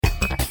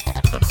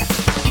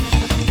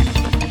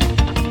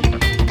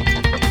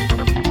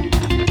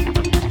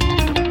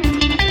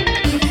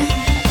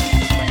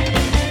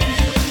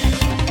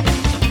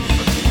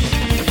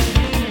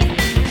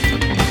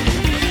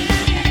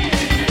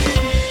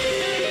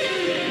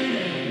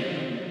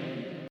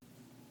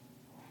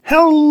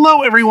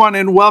Hello, everyone,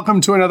 and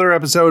welcome to another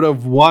episode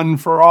of One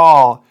for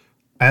All.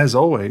 As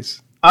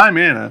always, I'm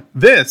Anna.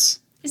 This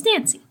is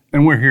Nancy.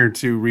 And we're here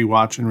to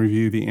rewatch and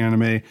review the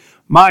anime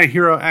My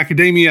Hero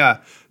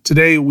Academia.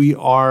 Today, we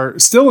are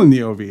still in the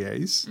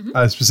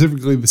OVAs,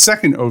 specifically the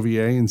second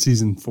OVA in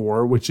Season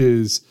 4, which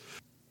is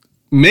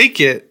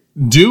Make It,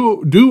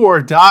 Do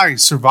or Die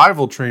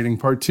Survival Training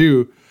Part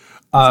 2. It's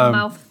a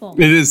mouthful.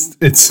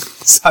 It's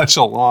such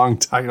a long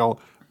title.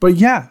 But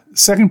yeah,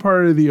 second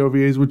part of the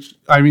OVAs, which,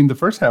 I mean, the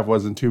first half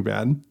wasn't too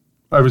bad.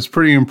 I was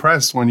pretty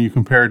impressed when you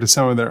compare it to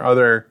some of their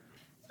other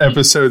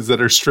episodes that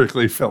are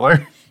strictly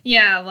filler.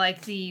 Yeah,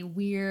 like the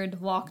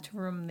weird locked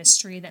room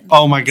mystery that made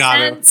oh my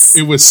god,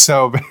 it was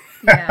so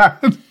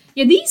bad.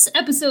 Yeah, these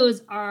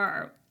episodes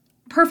are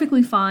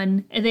perfectly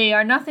fun. They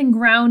are nothing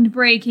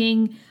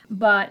groundbreaking,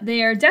 but they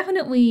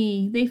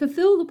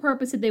fulfill the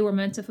purpose that they were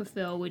meant to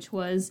fulfill, which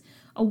was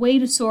a way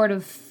to sort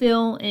of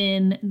fill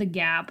in the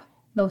gap,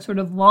 the sort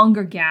of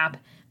longer gap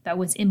that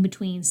was in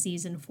between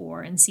Season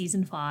 4 and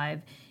Season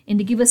 5, and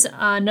to give us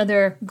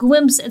another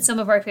glimpse at some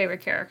of our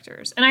favorite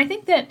characters. And I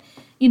think that,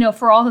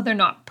 for all that they're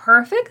not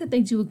perfect, that they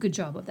do a good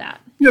job of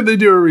that. Yeah, they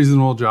do a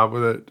reasonable job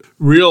with it.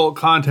 Real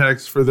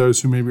context for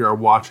those who maybe are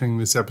watching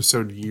this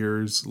episode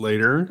years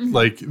later,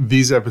 like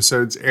these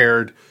episodes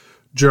aired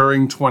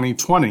during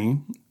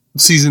 2020.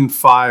 Season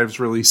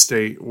 5's release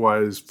date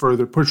was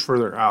pushed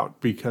further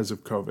out because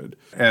of COVID.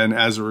 And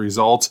as a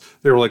result,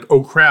 they were like,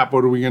 oh crap,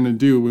 what are we going to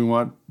do?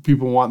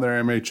 People want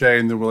their MHA.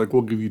 And they were like,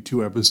 we'll give you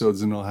 2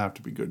 episodes and it'll have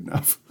to be good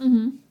enough.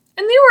 Mm-hmm. And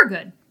they were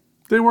good.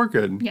 They were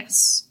good.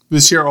 Yes.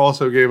 That year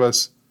also gave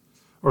us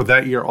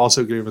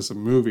a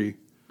movie,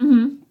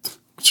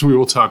 which we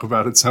will talk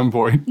about at some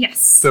point.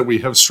 Yes. That we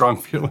have strong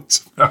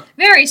feelings about.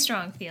 Very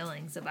strong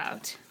feelings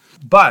about.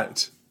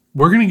 But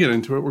we're going to get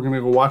into it. We're going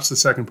to go watch the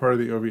second part of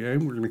the OVA.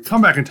 We're going to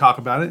come back and talk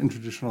about it in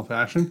traditional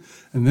fashion.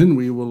 And then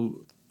we will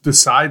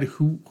decide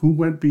who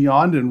went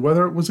beyond and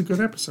whether it was a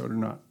good episode or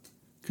not.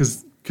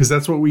 Because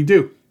that's what we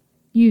do.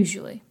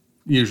 Usually.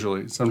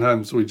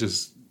 Sometimes we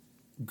just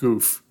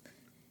goof.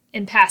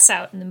 And pass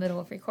out in the middle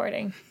of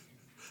recording.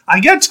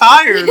 I get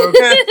tired,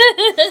 okay?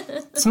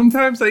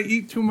 Sometimes I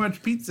eat too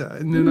much pizza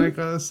and then I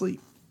go to sleep.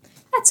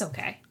 That's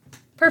okay.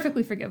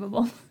 Perfectly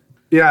forgivable.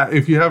 Yeah,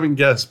 if you haven't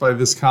guessed by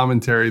this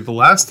commentary, the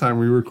last time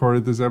we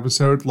recorded this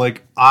episode,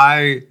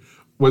 I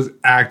was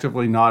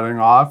actively nodding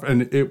off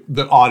and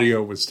the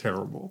audio was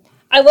terrible.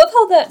 I love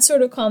how that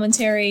sort of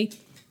commentary,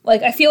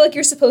 I feel like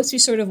you're supposed to be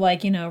sort of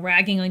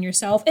ragging on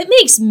yourself. It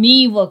makes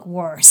me look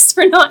worse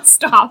for not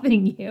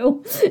stopping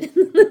you.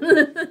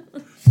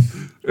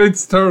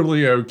 It's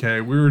totally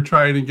okay. We were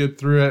trying to get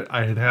through it.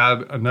 I had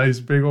a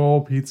nice big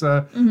old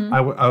pizza.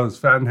 I was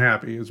fat and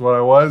happy is what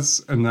I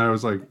was. And I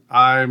was like,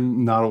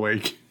 I'm not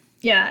awake.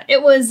 Yeah,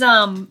 it was,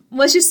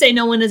 let's just say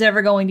no one is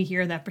ever going to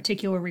hear that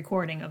particular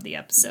recording of the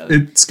episode.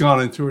 It's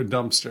gone into a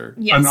dumpster.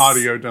 Yes. An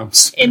audio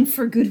dumpster. And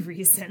for good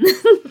reason.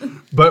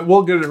 But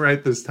we'll get it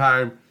right this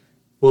time.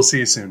 We'll see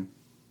you soon.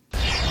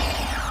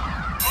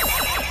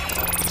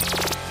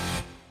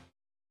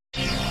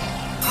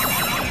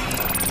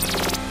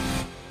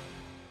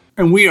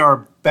 And we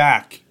are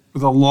back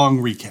with a long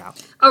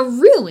recap. A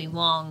really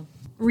long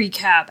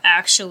recap,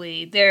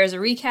 actually. There's a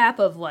recap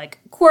of,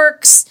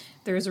 quirks.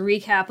 There's a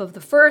recap of the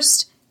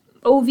first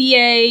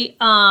OVA.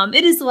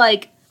 It is,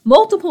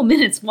 multiple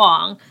minutes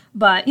long.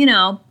 But,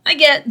 I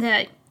get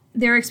that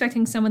they're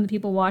expecting some of the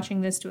people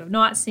watching this to have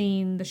not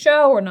seen the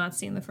show or not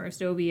seen the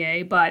first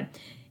OVA. But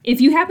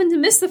if you happen to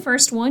miss the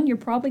first one, you're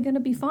probably going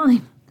to be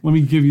fine. Let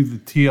me give you the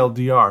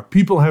TLDR.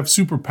 People have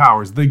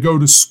superpowers. They go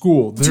to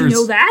school. Do you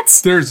know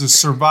that? There's a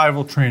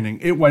survival training.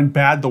 It went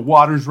bad. The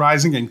water's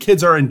rising and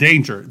kids are in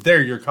danger.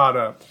 There, you're caught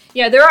up.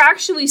 Yeah, there are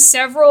actually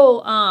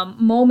several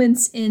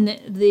moments in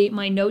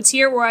my notes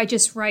here where I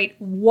just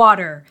write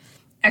water, !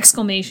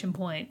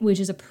 Which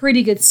is a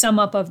pretty good sum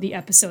up of the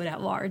episode at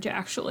large,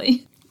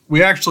 actually.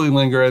 We actually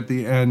linger at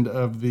the end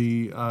of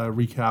the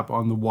recap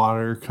on the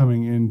water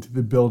coming into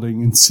the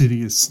building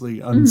insidiously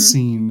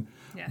unseen.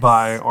 Yes.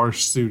 By our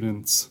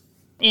students.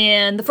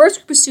 And the first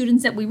group of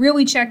students that we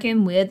really check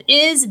in with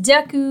is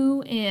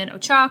Deku and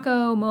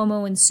Ochako,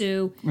 Momo, and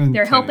Sue. And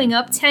they're helping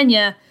up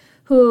Tenya,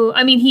 who,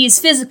 he is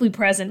physically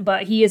present,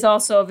 but he is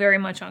also very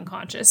much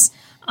unconscious.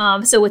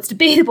 So it's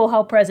debatable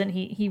how present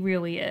he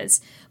really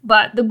is.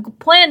 But the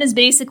plan is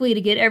basically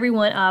to get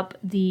everyone up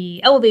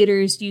the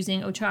elevators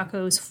using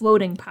Ochako's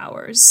floating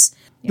powers.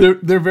 Yeah.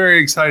 They're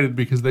very excited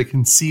because they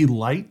can see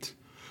light.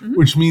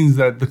 Which means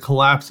that the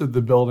collapse of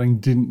the building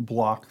didn't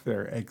block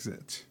their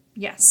exit.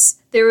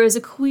 Yes, there is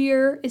a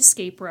clear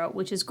escape route,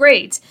 which is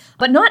great.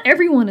 But not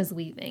everyone is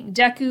leaving.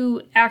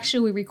 Deku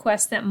actually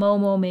requests that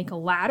Momo make a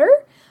ladder,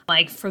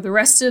 for the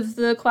rest of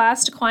the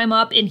class to climb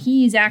up, and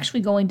he's actually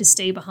going to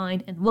stay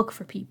behind and look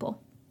for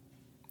people.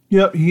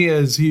 Yep, he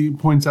is. He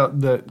points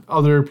out that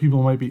other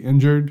people might be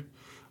injured,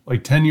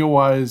 like Tenya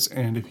was,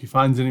 and if he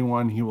finds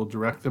anyone, he will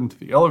direct them to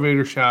the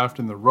elevator shaft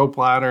and the rope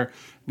ladder,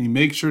 and he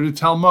makes sure to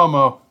tell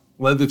Momo,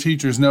 let the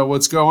teachers know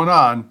what's going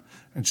on.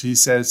 And she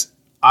says,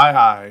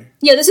 Aye.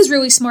 Yeah, this is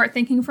really smart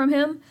thinking from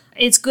him.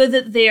 It's good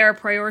that they are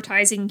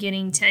prioritizing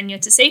getting Tenya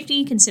to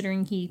safety,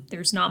 considering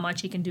there's not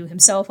much he can do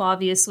himself,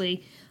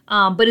 obviously.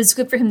 But it's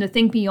good for him to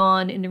think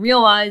beyond and to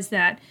realize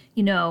that,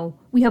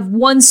 we have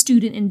one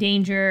student in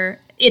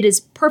danger. It is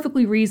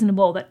perfectly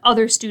reasonable that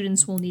other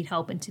students will need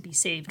help and to be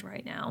saved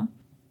right now.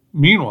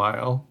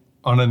 Meanwhile,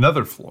 on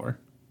another floor,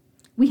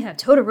 we have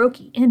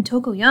Todoroki and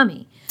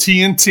Tokoyami.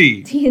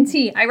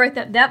 TNT. I write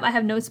that. I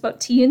have notes about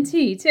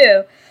TNT,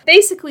 too.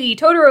 Basically,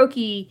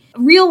 Todoroki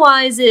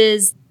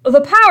realizes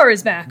the power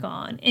is back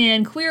on.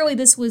 And clearly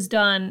this was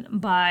done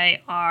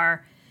by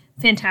our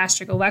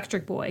fantastic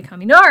electric boy,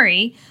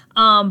 Kaminari.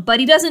 But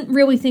he doesn't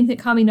really think that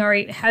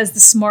Kaminari has the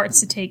smarts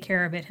to take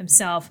care of it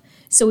himself.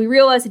 So we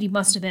realize that he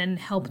must have been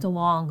helped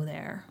along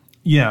there.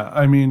 Yeah,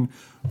 I mean,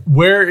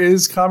 where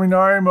is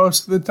Kaminari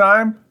most of the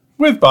time?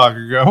 With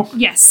Bakugo.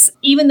 Yes.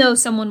 Even though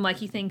someone like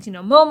he thinks,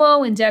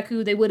 Momo and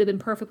Deku, they would have been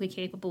perfectly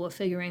capable of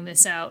figuring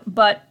this out.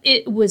 But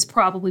it was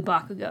probably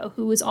Bakugo,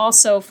 who was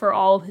also, for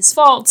all of his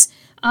faults,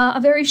 a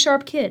very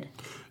sharp kid.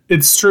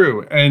 It's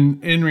true.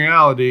 And in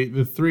reality,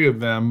 the three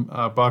of them,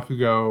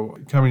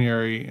 Bakugo,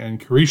 Kaminari,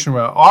 and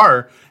Kirishima,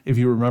 are, if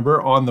you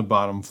remember, on the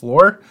bottom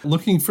floor,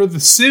 looking for the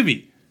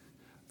civvy.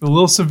 The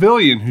little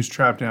civilian who's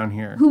trapped down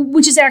here.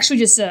 Which is actually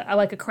just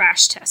like a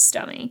crash test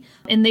dummy.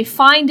 And they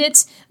find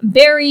it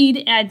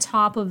buried at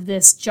top of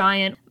this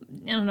giant,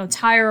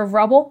 tire of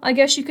rubble, I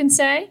guess you can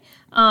say.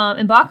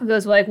 And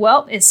Bakugo's like,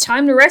 well, it's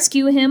time to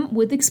rescue him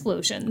with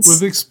explosions.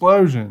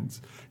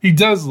 He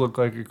does look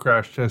like a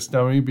crash test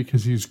dummy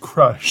because he's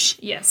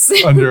crushed. Yes.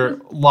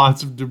 Under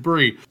lots of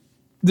debris.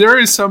 There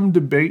is some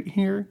debate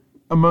here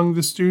among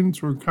the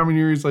students where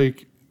Kaminari's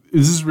like,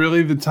 is this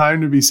really the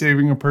time to be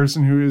saving a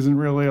person who isn't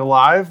really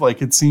alive?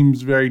 Like, it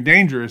seems very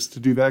dangerous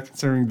to do that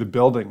considering the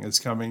building is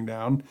coming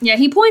down. Yeah,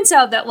 he points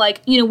out that,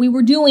 we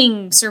were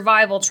doing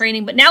survival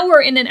training, but now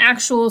we're in an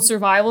actual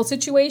survival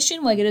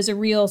situation. Like, it is a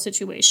real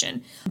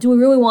situation. Do we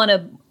really want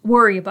to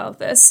worry about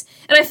this?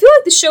 And I feel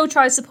like the show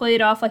tries to play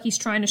it off like he's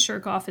trying to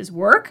shirk off his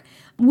work,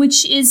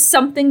 which is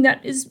something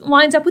that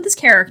lines up with his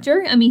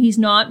character. I mean, he's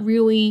not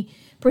really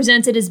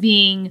presented as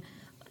being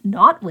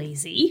not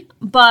lazy,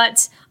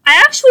 but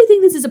I actually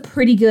think this is a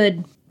pretty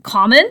good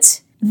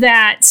comment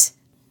that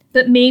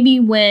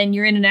maybe when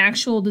you're in an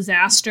actual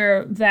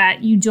disaster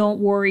that you don't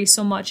worry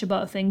so much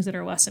about things that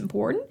are less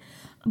important.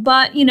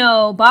 But,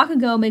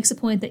 Bakugo makes a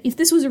point that if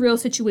this was a real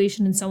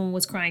situation and someone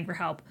was crying for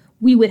help,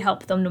 we would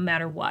help them no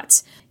matter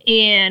what.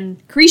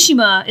 And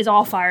Kirishima is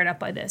all fired up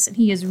by this, and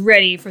he is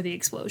ready for the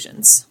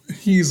explosions.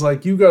 He's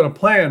like, you got a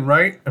plan,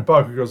 right? And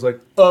Bakugo's like,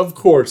 of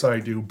course I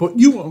do, but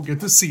you won't get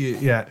to see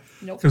it yet.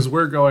 Nope. Because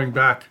we're going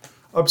back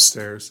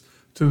upstairs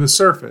to the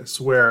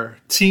surface where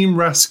Team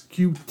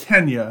Rescue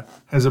Tenya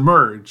has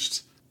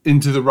emerged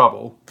into the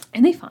rubble.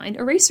 And they find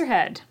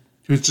Eraserhead.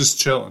 Who's just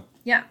chilling.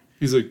 Yeah.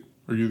 He's like,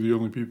 are you the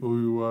only people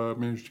who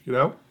managed to get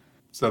out?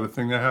 Is that a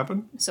thing that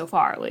happened? So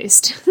far, at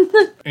least.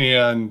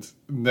 And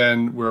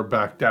then we're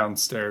back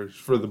downstairs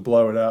for the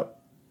blow it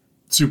up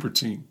super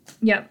team.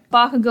 Yep.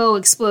 Bakugo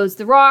explodes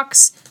the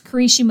rocks.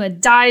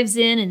 Kirishima dives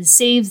in and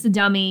saves the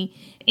dummy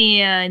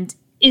and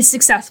is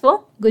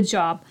successful. Good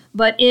job.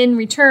 But in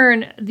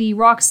return, the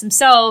rocks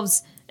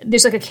themselves,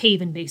 there's like a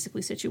cave-in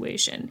basically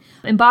situation.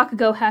 And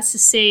Bakugo has to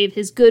save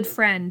his good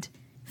friend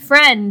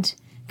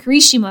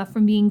Kirishima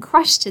from being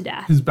crushed to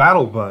death. His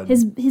battle bud.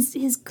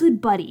 His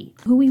good buddy,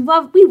 who we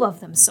love. We love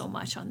them so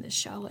much on this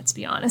show, let's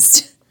be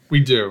honest.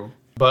 We do.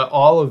 But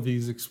all of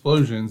these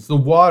explosions, the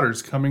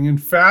water's coming in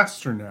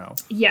faster now.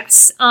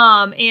 Yes.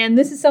 And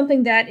this is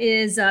something that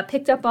is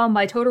picked up on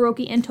by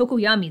Todoroki and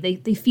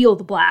Tokoyami. They feel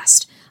the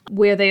blast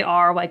where they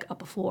are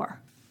up a floor.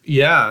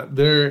 Yeah,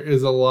 there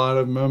is a lot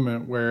of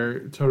moment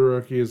where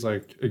Todoroki is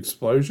like,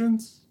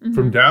 explosions? Mm-hmm.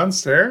 From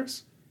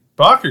downstairs?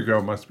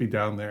 Bakugo must be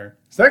down there.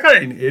 Is that guy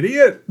an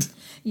idiot?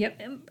 Yep,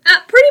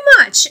 pretty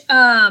much.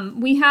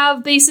 We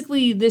have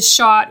basically this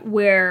shot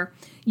where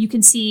you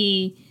can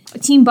see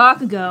Team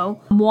Bakugo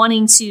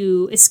wanting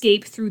to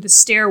escape through the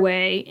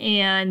stairway,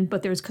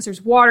 but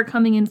there's water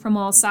coming in from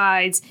all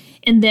sides,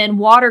 and then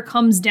water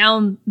comes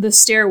down the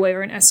stairway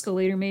or an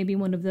escalator, maybe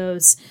one of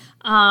those.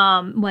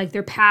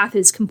 Their path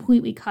is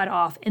completely cut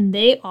off, and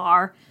they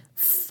are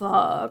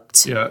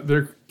fucked. Yeah,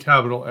 they're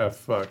capital F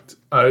fucked.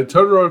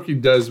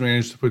 Todoroki does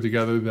manage to put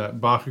together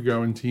that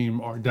Bakugo and team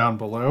are down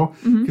below,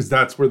 because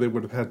that's where they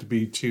would have had to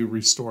be to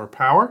restore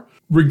power,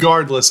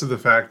 regardless of the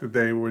fact that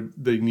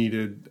they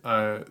needed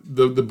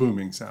the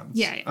booming sounds.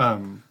 Yeah.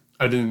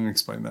 I didn't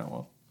explain that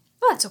well.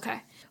 Well, that's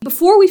okay.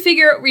 Before we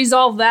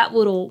resolve that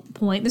little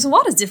point, there's a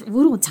lot of different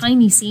little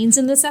tiny scenes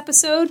in this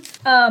episode.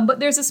 But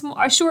there's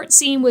a short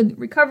scene with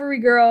Recovery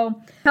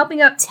Girl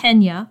helping out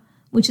Tenya,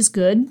 which is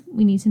good.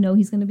 We need to know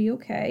he's going to be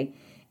okay.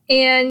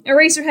 And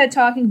Eraserhead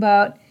talking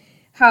about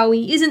how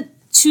he isn't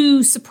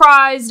too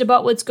surprised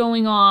about what's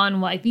going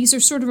on. These are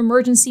sort of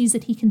emergencies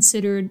that he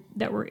considered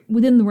that were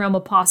within the realm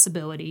of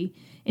possibility.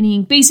 And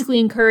he basically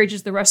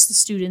encourages the rest of the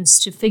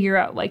students to figure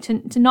out,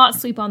 to not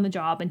sleep on the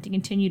job and to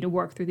continue to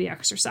work through the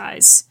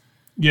exercise.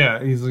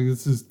 Yeah, he's like,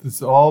 this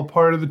is all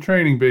part of the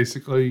training,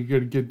 basically. You got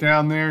to get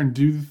down there and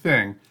do the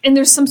thing. And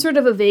there's some sort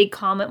of a vague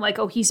comment like,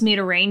 oh, he's made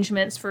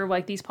arrangements for,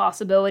 like, these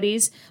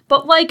possibilities.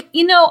 But, like,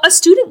 you know, a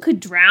student could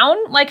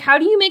drown. Like, how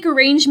do you make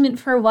arrangement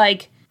for,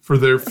 like... For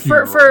their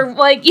funeral. For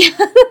like, yeah.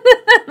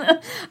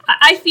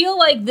 I feel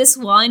like this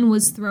line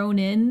was thrown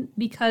in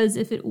because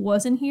if it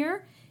wasn't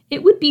here,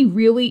 it would be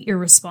really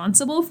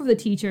irresponsible for the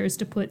teachers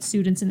to put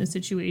students in a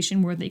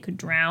situation where they could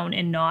drown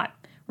and not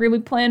really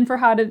plan for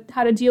how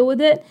to deal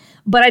with it.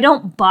 But I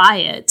don't buy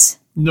it.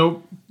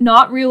 Nope.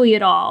 Not really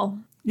at all.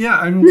 Yeah,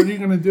 I mean, what are you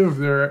going to do if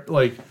they're,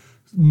 like,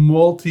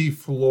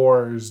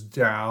 multi-floors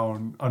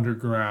down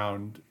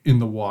underground in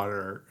the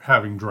water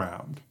having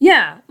drowned?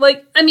 Yeah,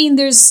 like, I mean,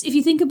 if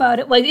you think about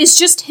it, like, it's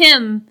just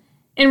him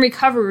and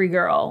Recovery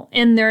Girl,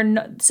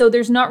 and so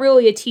there's not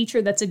really a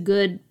teacher that's a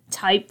good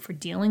type for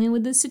dealing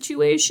with this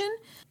situation.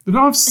 They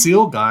don't have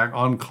SEAL guy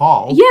on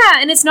call.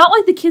 Yeah, and it's not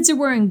like the kids are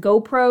wearing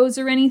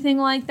GoPros or anything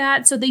like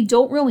that, so they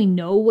don't really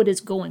know what is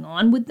going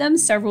on with them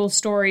several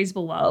stories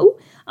below.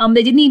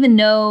 They didn't even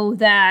know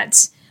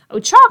that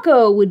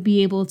Ochako would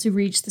be able to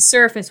reach the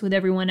surface with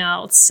everyone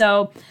else.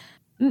 So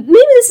maybe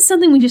this is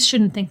something we just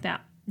shouldn't think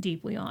that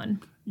deeply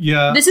on.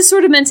 Yeah. This is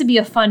sort of meant to be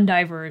a fun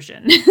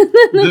diversion.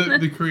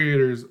 the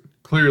creators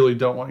clearly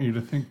don't want you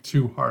to think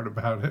too hard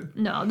about it.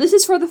 No, this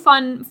is for the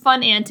fun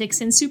antics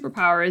and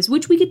superpowers,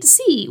 which we get to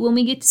see when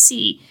we get to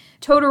see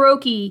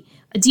Todoroki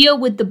deal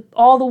with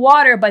all the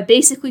water by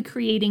basically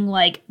creating,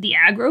 like, the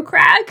aggro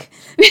crag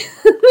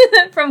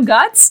from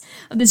Guts,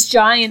 of this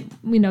giant,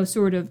 you know,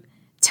 sort of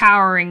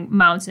towering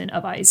mountain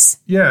of ice.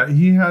 Yeah,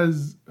 he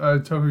has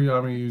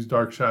Tokoyami use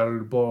Dark Shadow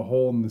to blow a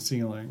hole in the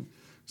ceiling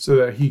so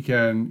that he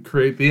can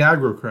create the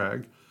aggro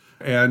crag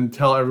and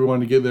tell everyone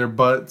to get their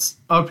butts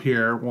up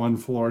here one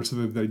floor so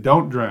that they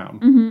don't drown.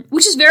 Mm-hmm.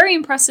 Which is very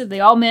impressive. They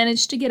all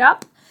managed to get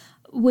up,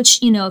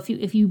 which, you know,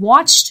 if you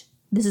watched,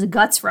 this is a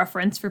Guts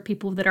reference for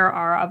people that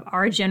are of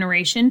our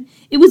generation,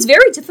 it was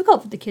very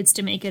difficult for the kids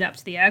to make it up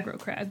to the aggro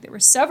crag. There were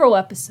several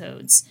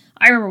episodes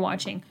I remember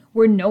watching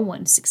where no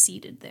one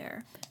succeeded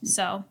there.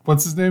 So,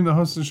 what's his name, the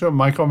host of the show?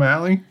 Mike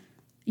O'Malley?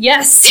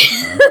 Yes.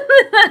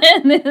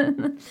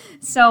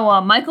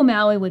 So Mike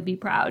O'Malley would be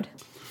proud.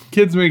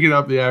 Kids make it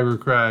up the aggro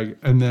crag,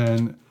 and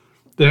then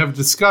they have a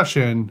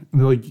discussion. And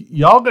they're like,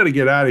 y'all got to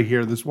get out of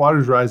here. This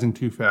water's rising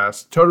too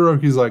fast.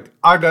 Todoroki's like,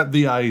 I got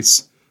the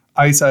ice.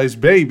 Ice,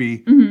 baby.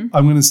 Mm-hmm.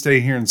 I'm going to stay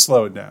here and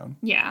slow it down.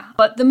 Yeah.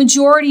 But the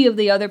majority of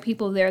the other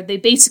people there, they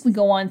basically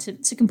go on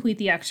to complete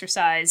the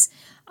exercise,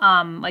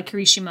 like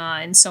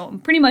Kirishima. And so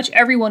pretty much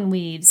everyone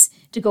leaves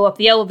to go up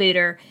the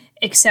elevator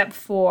except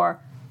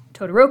for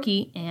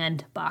Todoroki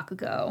and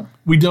Bakugo.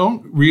 We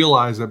don't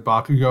realize that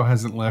Bakugo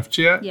hasn't left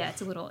yet. Yeah,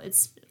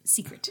 it's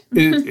secret.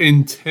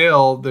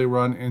 Until they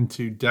run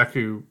into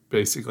Deku,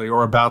 basically,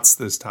 or Abouts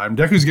this time.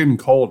 Deku's getting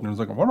cold, and he's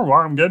like, I wonder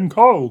why I'm getting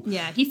cold.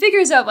 Yeah, he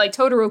figures out, like,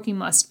 Todoroki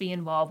must be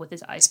involved with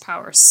his ice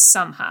power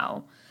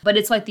somehow. But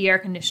it's like the air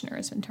conditioner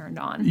has been turned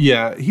on.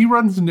 Yeah, he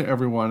runs into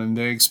everyone, and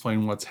they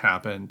explain what's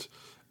happened.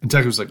 And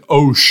Deku's like,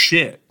 oh,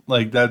 shit.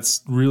 Like,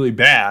 that's really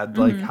bad.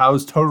 Mm-hmm. Like,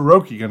 how's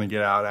Todoroki going to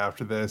get out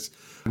after this?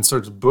 And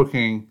starts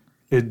booking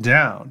it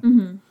down.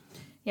 Mm-hmm.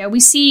 Yeah, we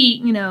see,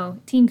 you know,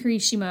 Team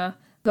Kirishima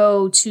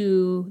go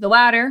to the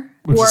ladder,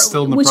 which is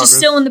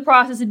still in the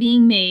process of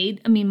being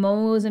made. I mean,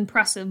 Momo is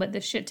impressive, but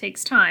this shit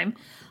takes time.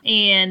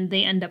 And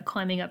they end up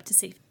climbing up to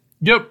safety.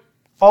 Yep.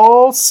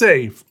 All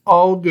safe.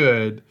 All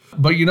good.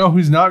 But you know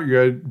who's not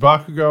good?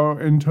 Bakugo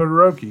and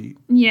Todoroki.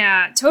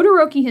 Yeah.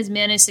 Todoroki has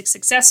managed to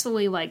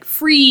successfully, like,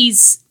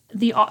 freeze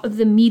the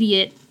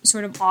immediate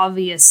sort of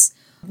obvious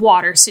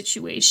water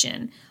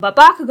situation. But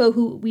Bakugo,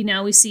 who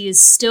we see is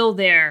still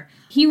there,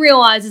 he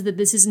realizes that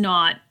this is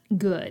not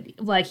good.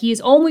 Like, he has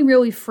only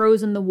really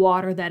frozen the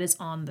water that is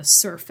on the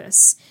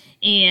surface.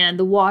 And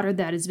the water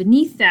that is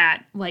beneath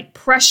that, like,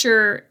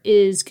 pressure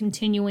is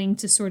continuing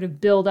to sort of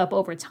build up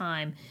over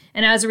time.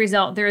 And as a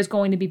result, there is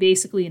going to be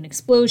basically an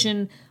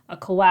explosion, a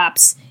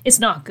collapse. It's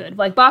not good.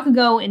 Like,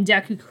 Bakugo and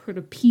Deku sort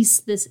of piece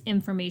this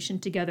information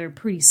together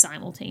pretty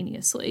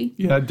simultaneously.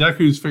 Yeah,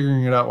 Deku's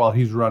figuring it out while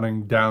he's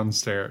running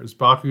downstairs.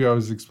 Bakugo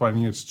is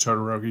explaining it to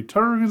Todoroki.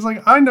 Todoroki's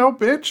like, I know,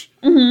 bitch.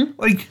 Mm-hmm.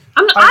 Like,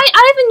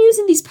 I've been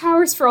using these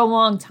powers for a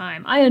long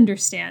time. I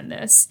understand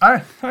this.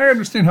 I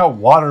understand how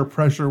water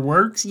pressure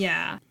works.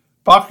 Yeah.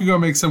 Bakugo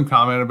makes some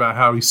comment about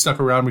how he stuck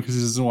around because he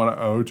doesn't want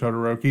to owe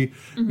Todoroki.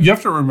 Mm-hmm. You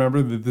have to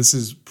remember that this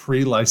is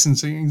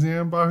pre-licensing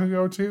exam,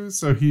 Bakugo, too,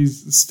 so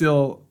he's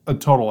still a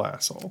total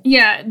asshole.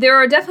 Yeah, there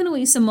are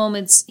definitely some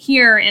moments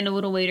here and a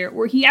little later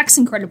where he acts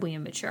incredibly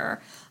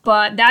immature,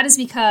 but that is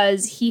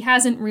because he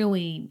hasn't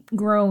really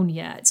grown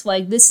yet.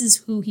 Like, this is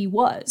who he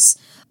was,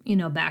 you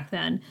know, back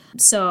then.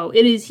 So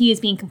he is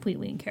being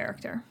completely in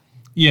character.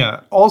 Yeah.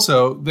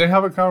 Also, they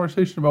have a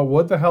conversation about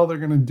what the hell they're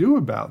going to do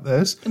about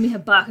this. And we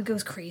have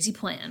Bakugo's crazy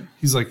plan.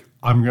 He's like,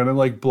 I'm going to,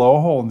 like, blow a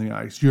hole in the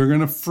ice. You're going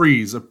to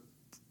freeze a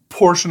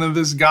portion of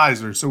this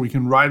geyser so we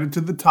can ride it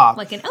to the top.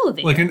 Like an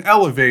elevator. Like an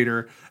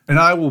elevator. And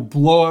I will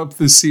blow up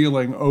the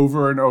ceiling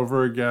over and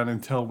over again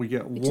until we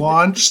get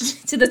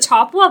launched. To the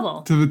top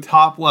level. To the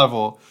top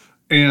level.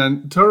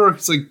 And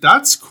Todoroki's like,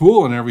 that's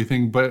cool and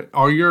everything, but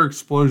are your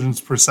explosions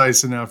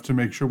precise enough to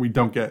make sure we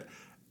don't get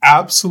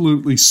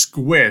absolutely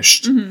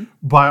squished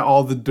by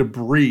all the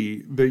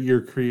debris that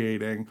you're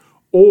creating,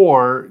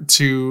 or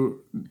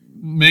to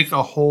make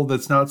a hole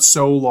that's not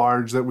so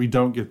large that we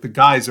don't get the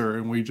geyser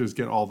and we just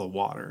get all the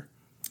water.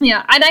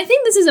 Yeah, and I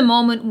think this is a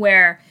moment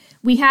where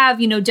we have,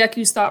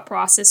 Deku's thought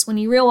process when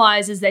he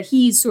realizes that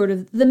he's sort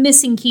of the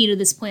missing key to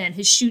this plan.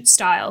 His shoot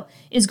style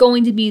is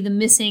going to be the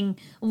missing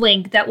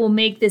link that will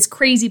make this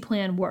crazy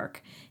plan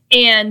work.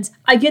 And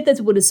I get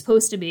that's what it's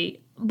supposed to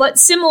be. But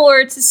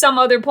similar to some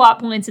other plot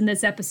points in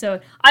this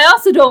episode, I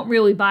also don't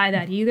really buy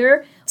that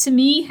either. To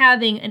me,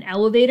 having an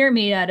elevator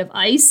made out of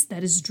ice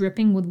that is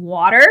dripping with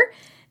water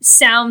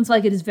sounds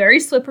like it is very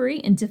slippery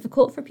and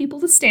difficult for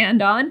people to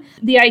stand on.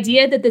 The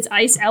idea that this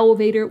ice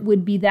elevator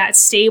would be that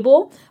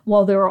stable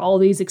while there are all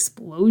these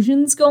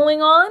explosions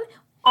going on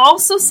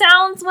also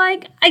sounds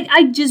like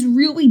I just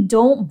really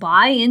don't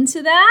buy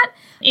into that.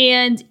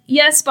 And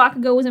yes,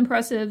 Bakugo was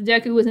impressive,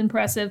 Deku was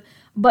impressive,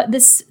 but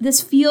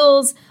this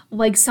feels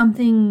like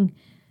something,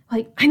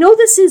 like, I know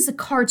this is a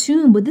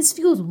cartoon, but this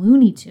feels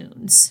Looney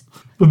Tunes.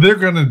 But they're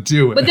going to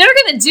do it. But they're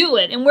going to do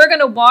it, and we're going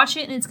to watch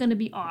it, and it's going to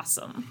be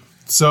awesome.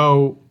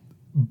 So,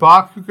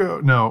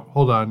 Bakugo... No,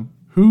 hold on.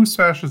 Who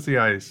smashes the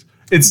ice?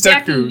 It's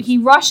Deku. He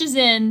rushes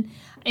in,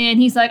 and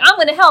he's like, I'm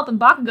going to help. And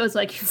Bakugo's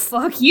like,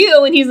 fuck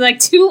you. And he's like,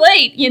 too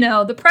late.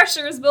 The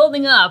pressure is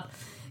building up.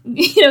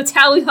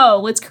 Tally ho,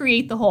 let's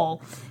create the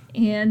hole.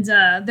 And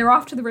they're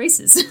off to the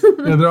races.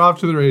 Yeah, they're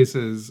off to the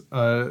races.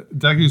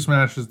 Deku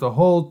smashes the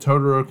hole.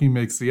 Todoroki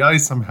makes the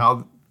ice.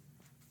 Somehow,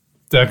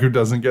 Deku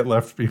doesn't get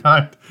left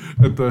behind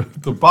at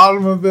the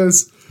bottom of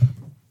this.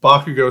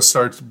 Bakugo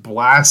starts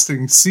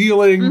blasting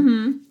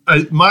ceiling.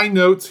 My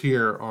notes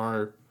here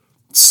are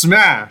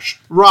smash,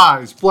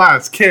 rise,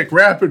 blast, kick,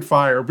 rapid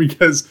fire,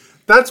 because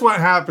that's what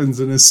happens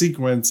in a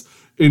sequence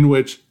in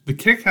which the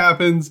kick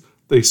happens,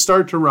 they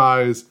start to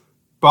rise,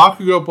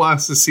 Bakugo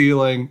blasts the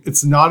ceiling,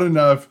 it's not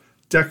enough,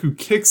 Deku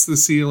kicks the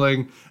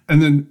ceiling,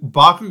 and then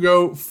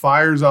Bakugo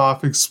fires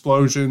off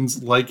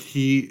explosions like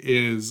he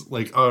is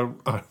like a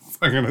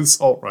fucking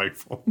assault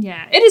rifle.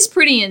 Yeah, it is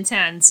pretty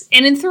intense.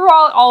 And then through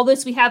all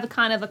this, we have a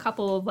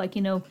couple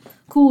of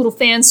cool little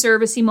fan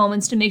servicey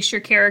moments to make sure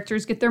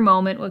characters get their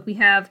moment. Like we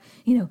have,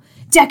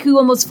 Deku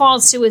almost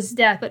falls to his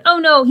death, but oh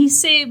no, he's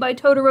saved by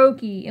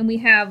Todoroki. And we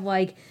have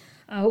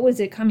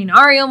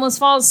Kaminari almost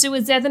falls to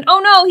his death, and oh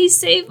no, he's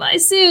saved by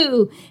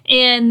Sue.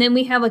 And then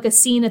we have a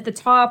scene at the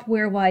top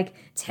where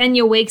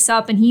Tenya wakes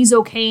up and he's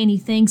okay, and he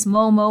thanks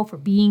Momo for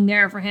being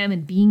there for him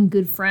and being a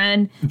good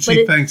friend. And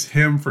she thanks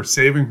him for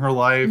saving her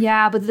life.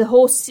 Yeah, but the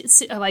whole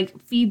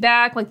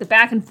feedback, the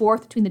back and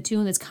forth between the two,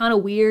 and it's kind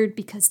of weird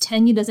because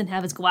Tenya doesn't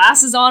have his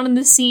glasses on in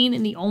this scene,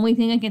 and the only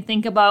thing I can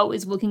think about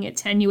is looking at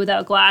Tenya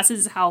without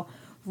glasses, how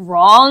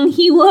wrong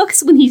he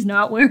looks when he's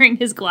not wearing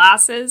his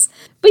glasses.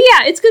 But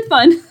yeah, it's good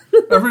fun.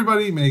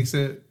 Everybody makes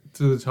it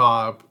to the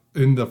top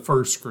in the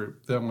first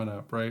group that went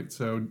up, right?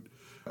 So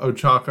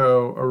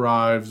Ochako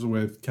arrives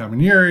with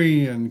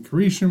Kaminari and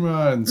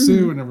Kirishima and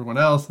Sue and everyone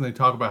else, and they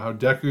talk about how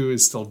Deku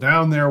is still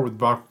down there with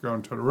Bakugo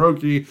and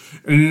Todoroki,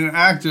 and in an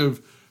act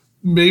of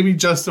maybe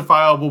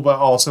justifiable but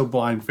also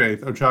blind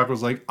faith,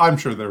 Ochako's like, I'm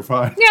sure they're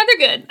fine. Yeah,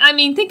 they're good. I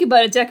mean, think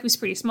about it. Deku's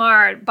pretty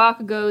smart,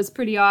 Bakugo's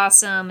pretty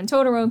awesome, and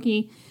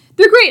Todoroki,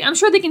 they're great. I'm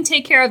sure they can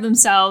take care of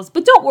themselves.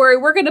 But don't worry,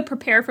 we're going to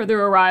prepare for their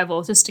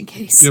arrival just in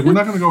case. Yeah, we're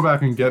not going to go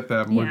back and get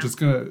them. We're just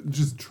going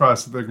to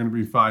trust that they're going to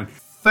be fine.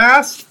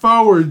 Fast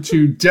forward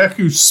to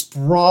Deku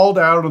sprawled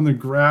out on the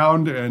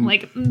ground and...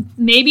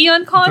 maybe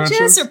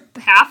unconscious or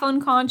half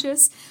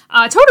unconscious.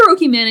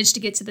 Todoroki managed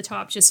to get to the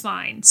top just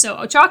fine. So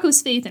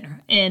Ochako's faith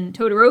in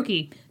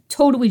Todoroki,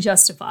 totally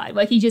justified.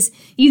 He's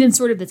in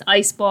sort of this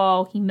ice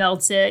ball. He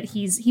melts it.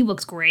 He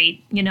looks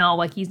great.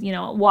 He's,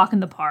 walking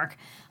the park.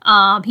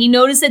 He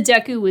noticed that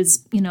Deku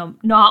was,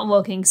 not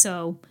looking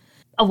so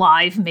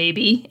alive,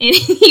 maybe. And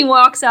he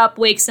walks up,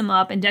 wakes him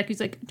up, and Deku's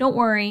like, don't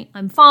worry,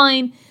 I'm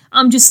fine.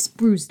 I'm just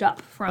bruised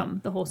up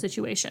from the whole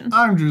situation.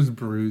 I'm just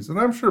bruised. And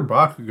I'm sure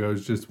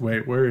Bakugo's just,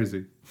 wait, where is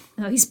he?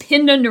 No, he's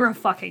pinned under a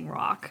fucking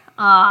rock.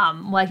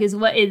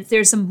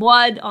 There's some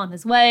blood on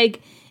his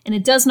leg, and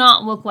it does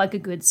not look like a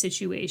good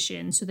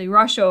situation. So they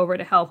rush over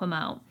to help him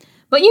out.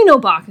 But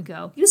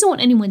Bakugo, he doesn't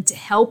want anyone to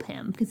help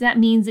him because that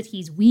means that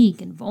he's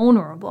weak and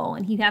vulnerable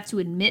and he'd have to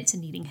admit to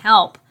needing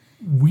help.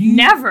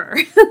 Never.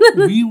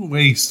 We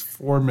waste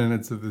 4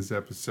 minutes of this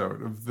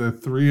episode of the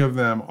three of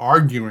them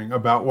arguing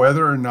about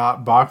whether or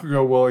not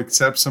Bakugo will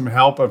accept some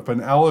help up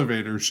an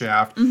elevator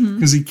shaft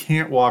because he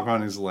can't walk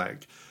on his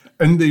leg.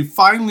 And they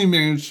finally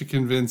manage to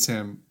convince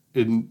him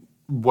in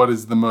what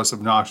is the most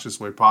obnoxious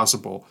way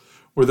possible,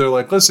 where they're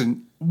like,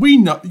 listen, we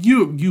know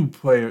you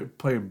play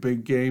a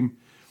big game,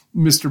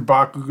 Mr.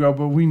 Bakugo,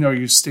 but we know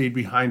you stayed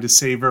behind to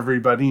save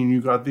everybody and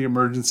you got the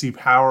emergency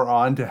power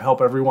on to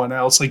help everyone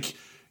else.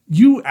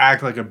 you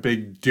act like a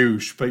big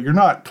douche, but you're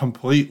not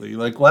completely.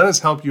 Like, let us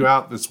help you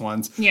out this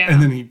once. Yeah.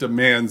 And then he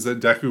demands that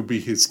Deku be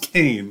his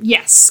cane.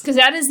 Yes, because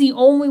that is the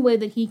only way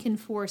that he can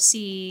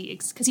foresee,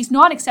 because he's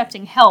not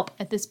accepting help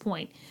at this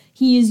point.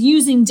 He is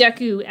using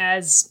Deku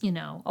as,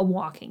 a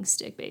walking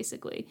stick,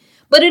 basically.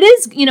 But it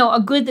is, a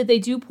good that they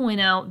do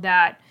point out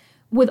that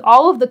with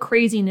all of the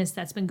craziness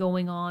that's been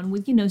going on,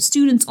 with,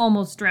 students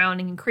almost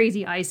drowning in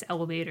crazy ice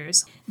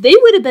elevators, they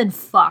would have been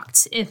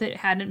fucked if it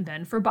hadn't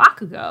been for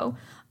Bakugo.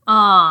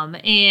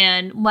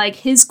 And like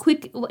his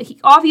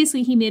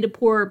obviously he made a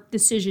poor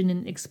decision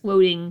in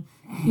exploding,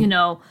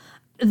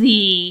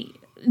 the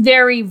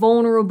very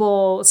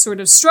vulnerable sort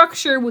of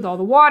structure with all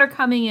the water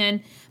coming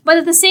in. But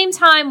at the same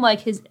time,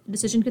 like his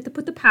decision to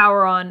put the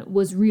power on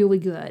was really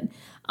good.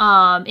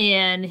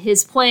 And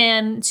his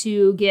plan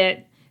to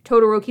get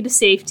Todoroki to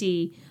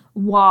safety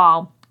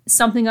while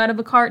something out of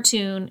a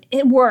cartoon,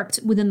 it worked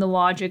within the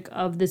logic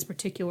of this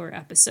particular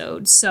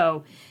episode.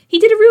 So he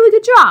did a really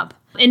good job.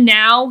 And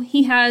now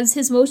he has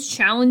his most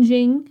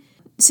challenging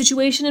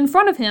situation in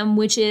front of him,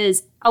 which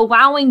is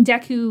allowing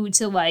Deku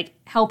to like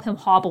help him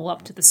hobble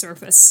up to the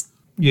surface.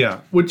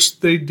 Yeah,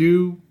 which they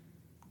do.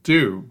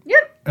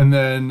 Yep. And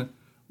then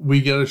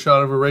we get a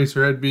shot of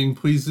Eraserhead being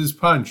pleased as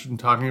punch and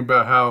talking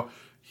about how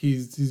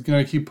he's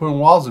going to keep putting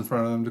walls in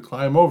front of them to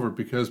climb over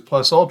because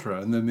plus ultra,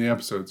 and then the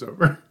episode's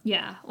over.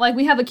 Yeah, like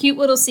we have a cute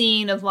little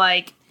scene of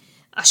like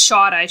a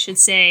shot, I should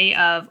say,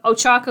 of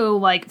Ochako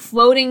like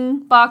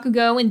floating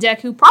Bakugo and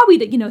Deku, probably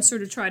to,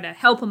 sort of try to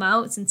help him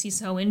out since he's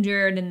so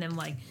injured, and then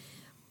like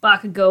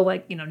Bakugo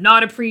like,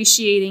 not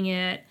appreciating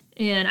it.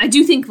 And I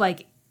do think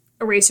like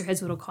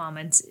Eraserhead's little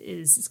comment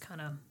is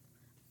kind of,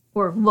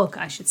 or look,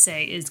 I should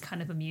say, is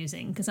kind of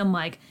amusing because I'm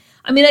like,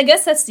 I mean, I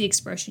guess that's the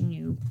expression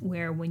you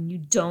wear when you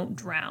don't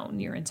drown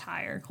your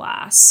entire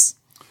class.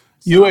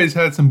 So. UA's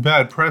had some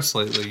bad press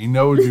lately. You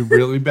know what would be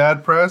really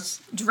bad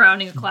press?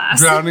 Drowning a class.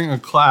 Drowning a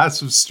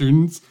class of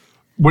students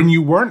when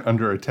you weren't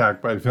under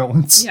attack by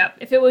villains. Yep.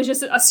 If it was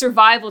just a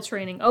survival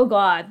training, oh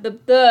god,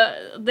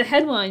 the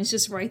headlines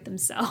just write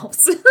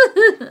themselves.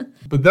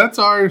 But that's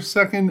our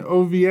second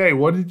OVA.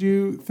 What did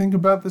you think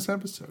about this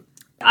episode?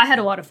 I had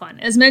a lot of fun.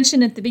 As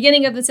mentioned at the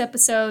beginning of this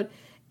episode,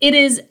 it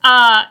is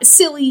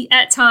silly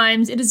at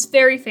times. It is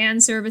very fan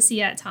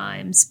servicey at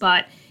times,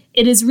 but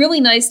it is really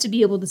nice to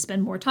be able to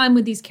spend more time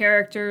with these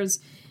characters.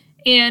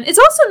 And it's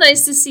also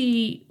nice to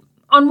see,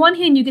 on one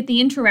hand, you get the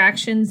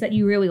interactions that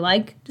you really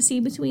like to see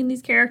between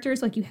these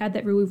characters. Like you had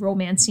that really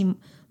romancy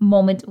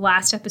moment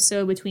last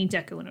episode between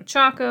Deku and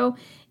Ochako.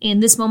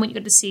 And this moment you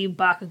got to see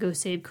Bakugo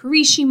save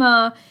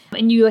Kirishima.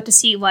 And you got to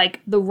see like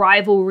the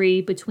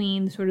rivalry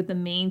between sort of the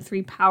main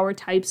three power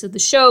types of the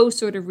show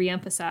sort of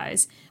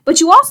reemphasize. But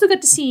you also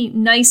got to see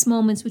nice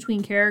moments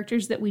between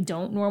characters that we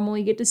don't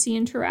normally get to see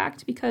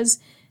interact because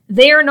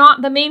they are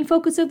not the main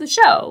focus of the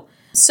show.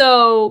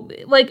 So,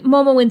 like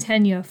Momo and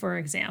Tenya, for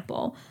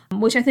example,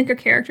 which I think are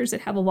characters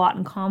that have a lot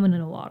in common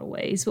in a lot of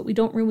ways, but we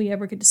don't really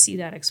ever get to see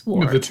that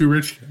explored. The two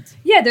rich kids.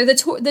 Yeah, they're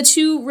the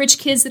two rich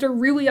kids that are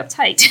really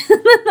uptight.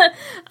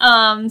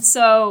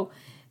 So,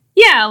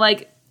 yeah,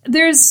 like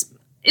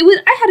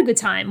I had a good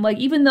time. Like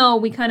even though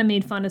we kind of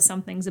made fun of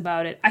some things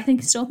about it, I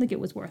still think it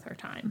was worth our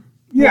time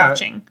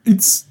watching.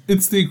 It's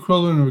the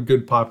equivalent of a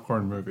good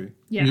popcorn movie.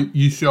 Yeah,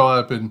 you show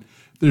up and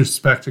there's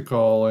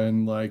spectacle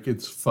and like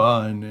it's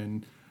fun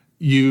and.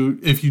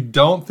 If you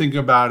don't think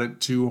about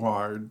it too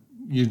hard,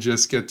 you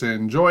just get to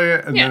enjoy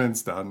it, and then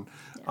it's done.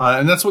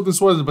 And that's what this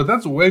was, but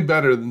that's way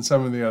better than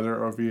some of the other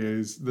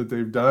OVAs that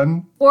they've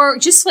done. Or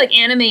just like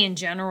anime in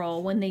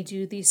general, when they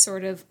do these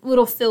sort of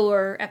little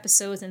filler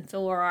episodes and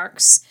filler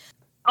arcs.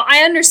 I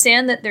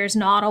understand that there's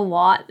not a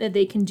lot that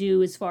they can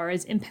do as far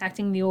as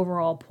impacting the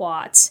overall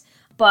plot,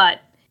 but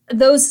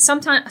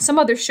some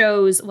other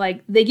shows,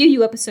 like they give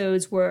you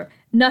episodes where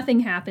nothing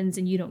happens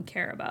and you don't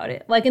care about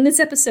it. Like in this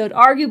episode,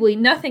 arguably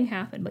nothing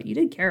happened, but you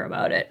did care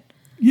about it.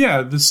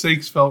 Yeah, the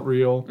stakes felt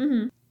real.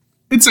 Mm-hmm.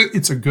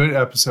 It's a good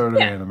episode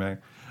of anime.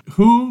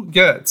 Who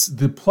gets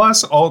the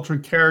plus ultra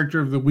character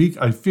of the week?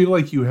 I feel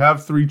like you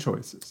have three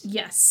choices.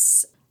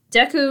 Yes.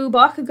 Deku,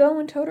 Bakugo,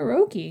 and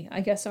Todoroki, I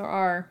guess, are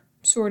our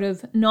sort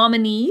of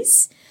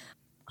nominees.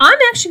 I'm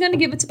actually going to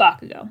give it to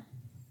Bakugo.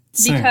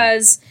 Same.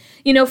 Because,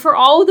 for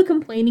all of the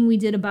complaining we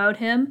did about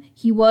him,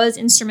 he was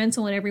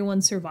instrumental in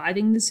everyone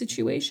surviving the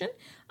situation.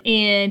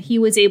 And he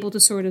was able to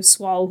sort of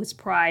swallow his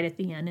pride at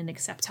the end and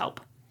accept help.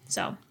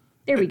 So,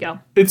 there we go.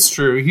 It's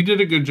true. He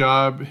did a good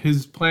job.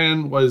 His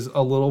plan was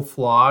a little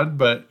flawed,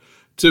 but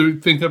to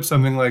think of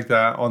something like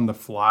that on the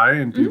fly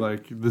and be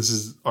like, this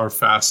is our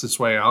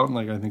fastest way out, and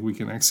like I think we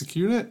can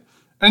execute it,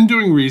 and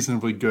doing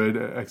reasonably good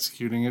at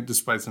executing it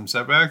despite some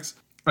setbacks.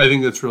 I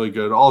think that's really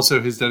good. Also,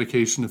 his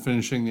dedication to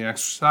finishing the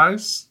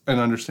exercise and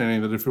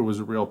understanding that if it was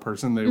a real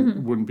person, they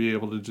wouldn't be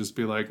able to just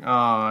be like,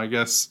 I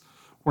guess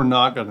we're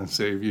not going to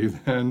save you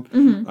then.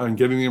 And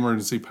getting the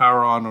emergency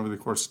power on over the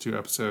course of 2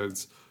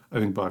 episodes, I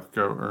think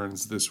Bakugo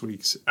earns this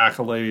week's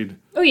accolade.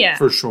 Oh, yeah.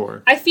 For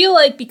sure. I feel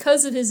like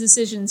because of his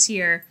decisions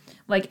here,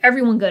 like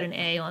everyone got an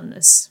A on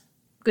this.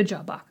 Good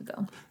job,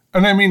 Bakugo.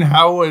 And I mean,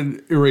 how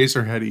would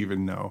Eraserhead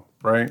even know?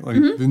 right? Like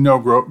no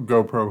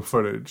GoPro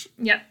footage.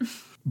 Yep.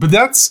 But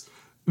that's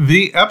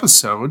the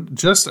episode.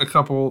 Just a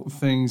couple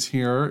things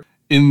here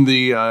in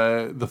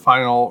the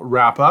final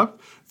wrap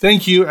up.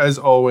 Thank you, as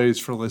always,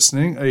 for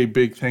listening. A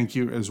big thank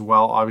you as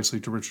well, obviously,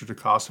 to Richard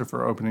DaCosta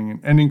for opening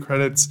and ending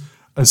credits.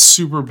 A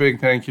super big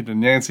thank you to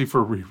Nancy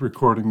for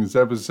re-recording this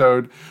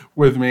episode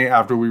with me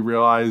after we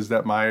realized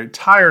that my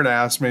tired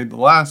ass made the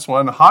last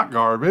one hot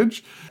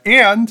garbage.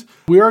 And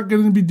we are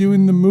going to be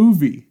doing the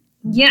movie.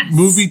 Yes.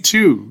 Movie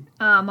 2.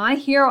 My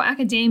Hero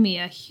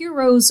Academia,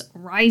 Heroes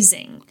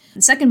Rising.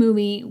 The second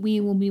movie, we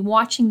will be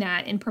watching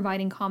that and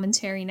providing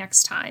commentary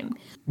next time.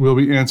 We'll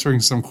be answering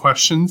some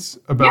questions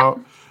about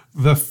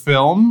the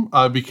film,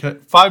 because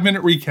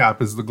 5-minute recap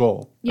is the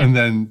goal, and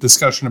then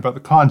discussion about the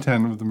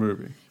content of the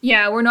movie.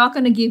 Yeah, we're not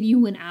going to give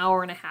you an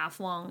hour and a half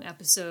long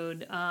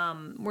episode.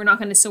 We're not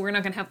going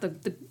to have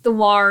the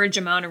large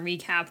amount of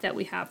recap that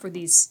we have for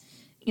these,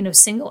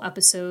 single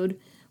episode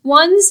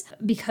ones,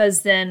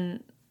 because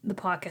then the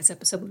podcast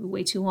episode would be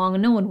way too long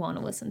and no one would want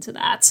to listen to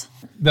that.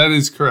 That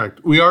is correct.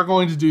 We are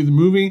going to do the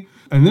movie,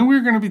 and then we're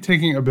going to be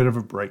taking a bit of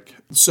a break.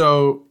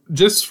 So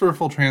just for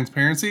full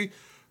transparency,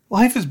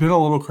 life has been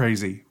a little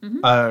crazy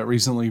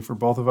recently for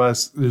both of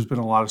us. There's been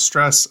a lot of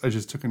stress. I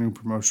just took a new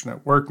promotion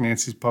at work.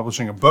 Nancy's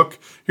publishing a book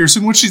here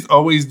soon, which she's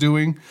always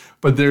doing.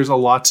 But there's a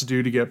lot to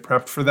do to get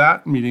prepped for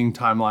that, meeting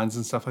timelines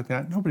and stuff like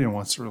that. Nobody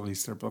wants to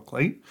release their book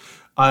late.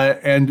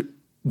 And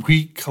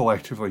we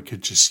collectively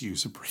could just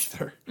use a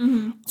breather.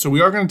 So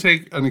we are going to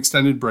take an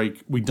extended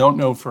break. We don't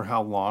know for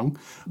how long.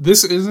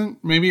 This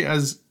isn't maybe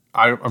as...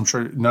 I'm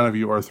sure none of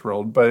you are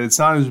thrilled, but it's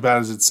not as bad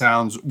as it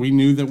sounds. We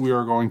knew that we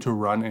were going to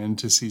run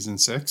into season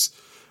 6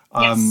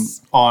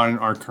 on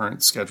our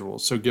current schedule.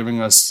 So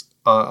giving us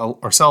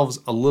ourselves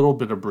a little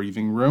bit of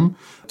breathing room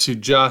to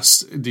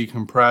just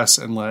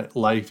decompress and let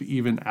life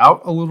even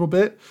out a little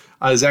bit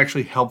is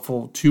actually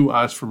helpful to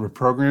us from a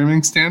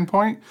programming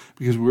standpoint,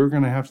 because we're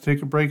going to have to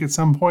take a break at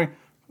some point,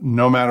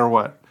 no matter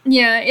what.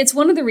 Yeah, it's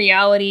one of the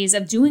realities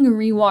of doing a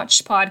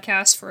rewatch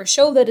podcast for a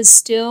show that is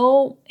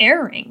still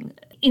airing.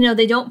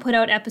 They don't put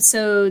out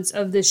episodes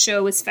of the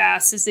show as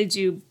fast as they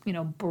do,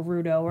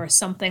 Boruto or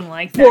something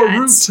like that.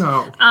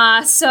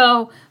 Boruto.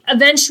 So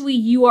eventually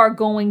you are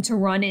going to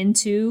run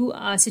into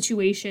a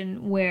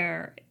situation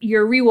where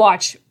your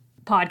rewatch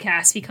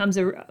podcast becomes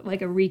a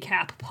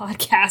recap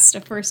podcast,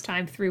 a first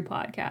time through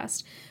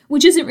podcast,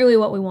 which isn't really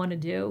what we want to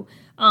do.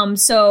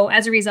 So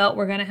as a result,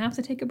 we're going to have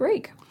to take a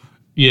break.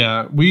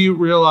 Yeah, we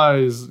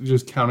realized,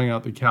 just counting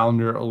out the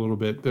calendar a little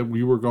bit, that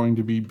we were going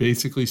to be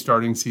basically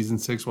starting season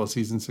 6 while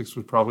season 6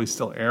 was probably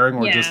still airing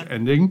or just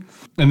ending.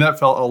 And that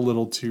felt a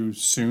little too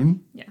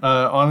soon,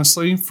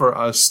 honestly, for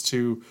us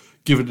to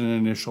give it an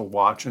initial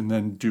watch and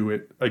then do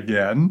it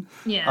again.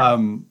 Yeah.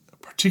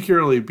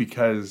 Particularly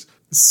because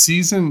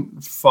season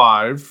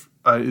 5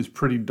 is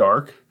pretty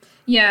dark.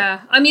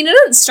 Yeah, I mean, it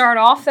doesn't start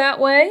off that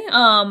way.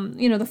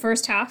 The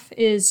first half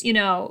is,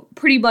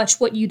 pretty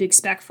much what you'd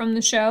expect from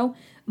the show.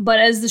 But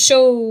as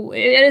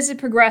it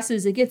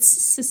progresses, it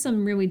gets to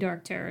some really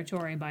dark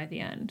territory by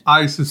the end.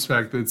 I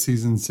suspect that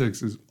season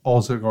 6 is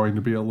also going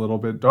to be a little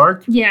bit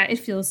dark. Yeah, it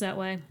feels that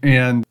way.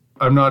 And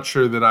I'm not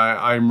sure that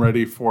I'm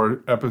ready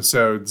for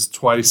episodes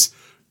twice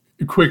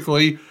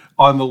quickly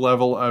on the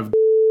level of...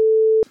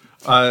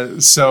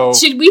 So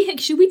should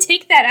we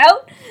take that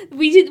out?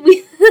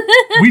 We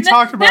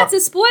talked about... That's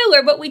a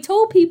spoiler, but we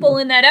told people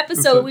in that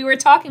episode we were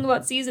talking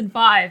about season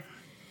 5.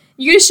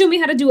 You're going to show me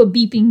how to do a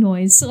beeping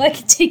noise so I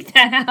can take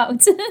that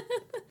out.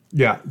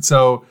 Yeah,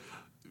 so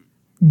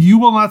you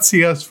will not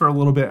see us for a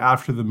little bit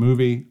after the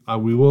movie.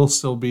 We will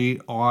still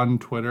be on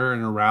Twitter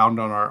and around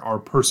on our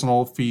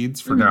personal feeds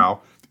for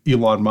now.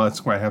 Elon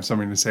Musk might have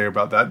something to say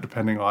about that,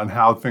 depending on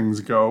how things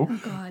go.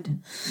 Oh, God.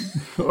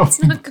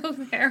 Let's not go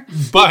there.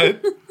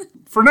 But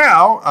for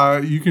now,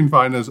 you can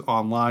find us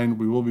online.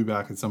 We will be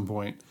back at some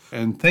point.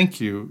 And thank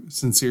you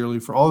sincerely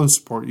for all the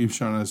support you've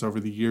shown us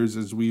over the years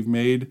as we've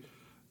made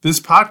this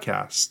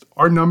podcast.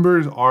 Our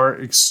numbers are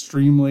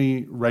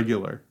extremely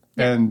regular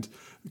and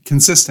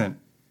consistent,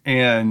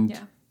 and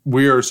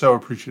we are so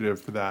appreciative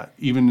for that,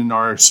 even in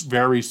our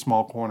very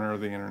small corner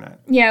of the internet.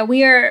 Yeah,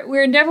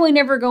 we're definitely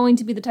never going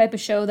to be the type of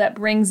show that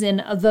brings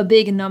in the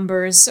big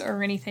numbers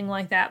or anything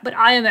like that, but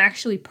I am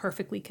actually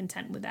perfectly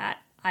content with that.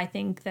 I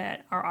think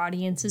that our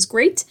audience is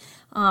great,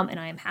 and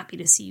I am happy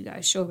to see you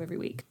guys show up every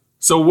week.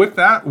 So with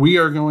that, we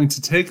are going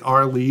to take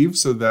our leave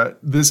so that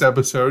this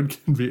episode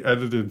can be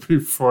edited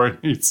before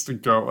it needs to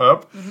go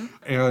up.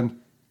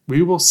 And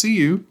we will see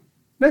you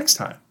next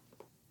time.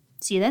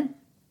 See you then.